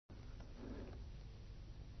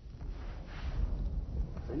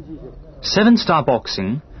Seven-star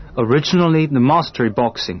boxing, originally the mastery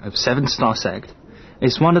boxing of seven-star sect,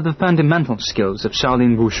 is one of the fundamental skills of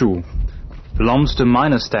Shaolin Wushu. Belongs to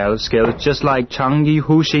minor style of skill just like Changyi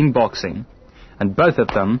Huxing boxing, and both of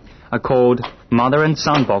them are called mother and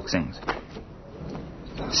son boxings.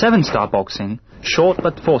 Seven-star boxing, short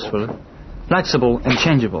but forceful, flexible and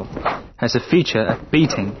changeable, has a feature of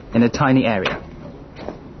beating in a tiny area.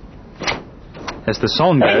 As the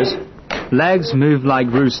song goes, legs move like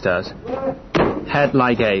roosters, head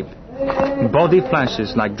like ape, body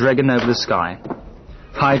flashes like dragon over the sky,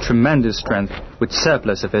 high tremendous strength with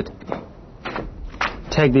surplus of it.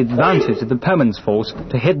 Take the advantage of the opponent's force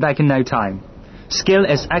to hit back in no time. Skill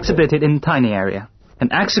is exhibited in tiny area,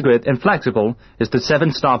 and execute and flexible is the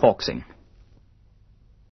seven-star boxing.